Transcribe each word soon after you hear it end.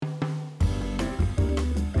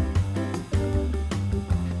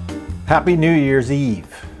Happy New Year's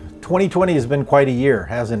Eve. 2020 has been quite a year,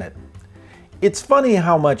 hasn't it? It's funny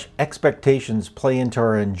how much expectations play into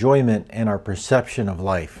our enjoyment and our perception of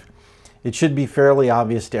life. It should be fairly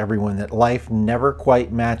obvious to everyone that life never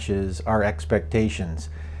quite matches our expectations,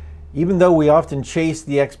 even though we often chase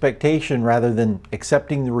the expectation rather than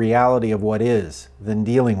accepting the reality of what is, than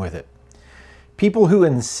dealing with it. People who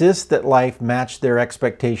insist that life match their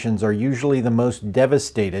expectations are usually the most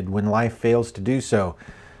devastated when life fails to do so,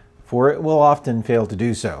 for it will often fail to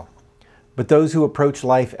do so. But those who approach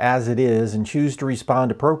life as it is and choose to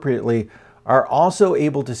respond appropriately are also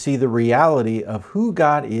able to see the reality of who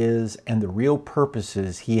God is and the real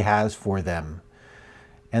purposes He has for them,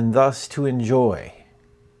 and thus to enjoy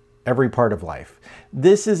every part of life.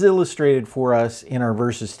 This is illustrated for us in our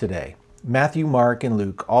verses today. Matthew, Mark, and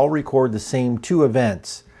Luke all record the same two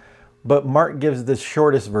events, but Mark gives the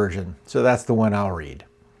shortest version, so that's the one I'll read.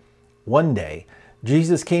 One day,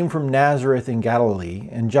 Jesus came from Nazareth in Galilee,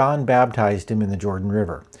 and John baptized him in the Jordan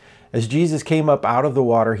River. As Jesus came up out of the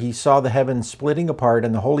water, he saw the heavens splitting apart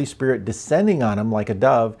and the Holy Spirit descending on him like a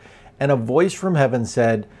dove, and a voice from heaven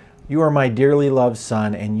said, "You are my dearly loved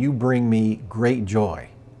Son, and you bring me great joy."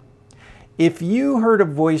 If you heard a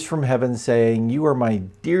voice from heaven saying, "You are my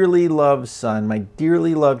dearly loved Son, my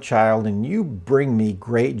dearly loved child, and you bring me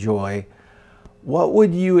great joy," what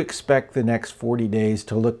would you expect the next 40 days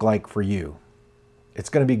to look like for you? It's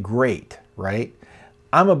going to be great, right?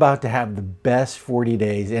 I'm about to have the best 40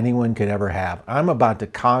 days anyone could ever have. I'm about to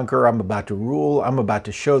conquer. I'm about to rule. I'm about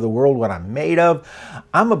to show the world what I'm made of.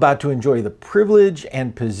 I'm about to enjoy the privilege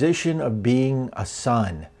and position of being a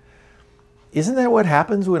son. Isn't that what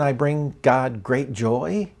happens when I bring God great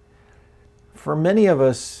joy? For many of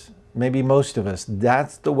us, maybe most of us,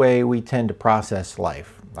 that's the way we tend to process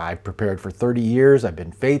life. I've prepared for 30 years. I've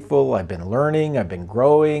been faithful. I've been learning. I've been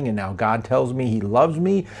growing. And now God tells me He loves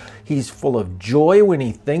me. He's full of joy when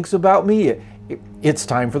He thinks about me. It's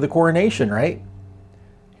time for the coronation, right?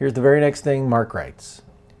 Here's the very next thing Mark writes.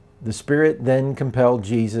 The Spirit then compelled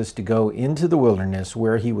Jesus to go into the wilderness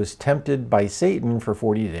where He was tempted by Satan for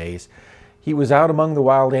 40 days. He was out among the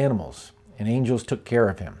wild animals, and angels took care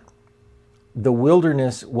of Him. The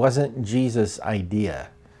wilderness wasn't Jesus' idea.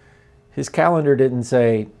 His calendar didn't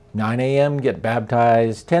say, 9 a.m., get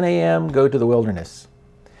baptized, 10 a.m., go to the wilderness.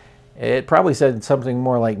 It probably said something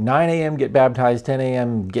more like 9 a.m., get baptized, 10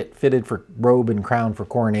 a.m., get fitted for robe and crown for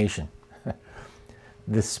coronation.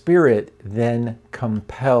 The Spirit then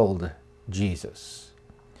compelled Jesus.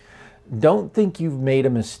 Don't think you've made a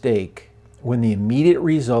mistake when the immediate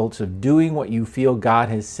results of doing what you feel God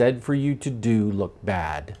has said for you to do look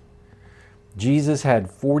bad. Jesus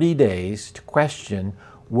had 40 days to question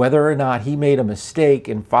whether or not he made a mistake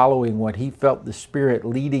in following what he felt the Spirit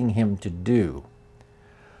leading him to do.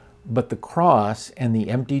 But the cross and the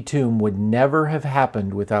empty tomb would never have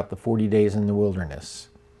happened without the 40 days in the wilderness.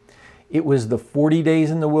 It was the 40 days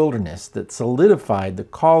in the wilderness that solidified the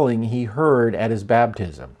calling he heard at his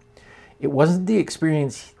baptism. It wasn't the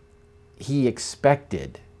experience he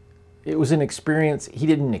expected. It was an experience he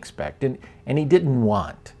didn't expect and he didn't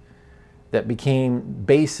want that became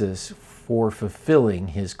basis for fulfilling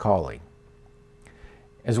his calling.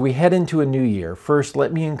 As we head into a new year, first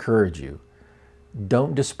let me encourage you,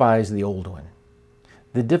 don't despise the old one.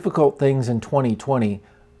 The difficult things in 2020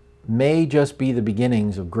 may just be the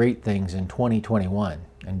beginnings of great things in 2021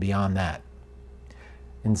 and beyond that.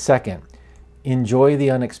 And second, enjoy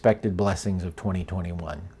the unexpected blessings of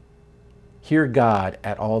 2021. Hear God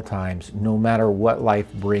at all times, no matter what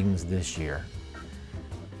life brings this year.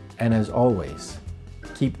 And as always,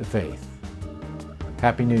 keep the faith.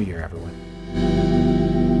 Happy New Year, everyone.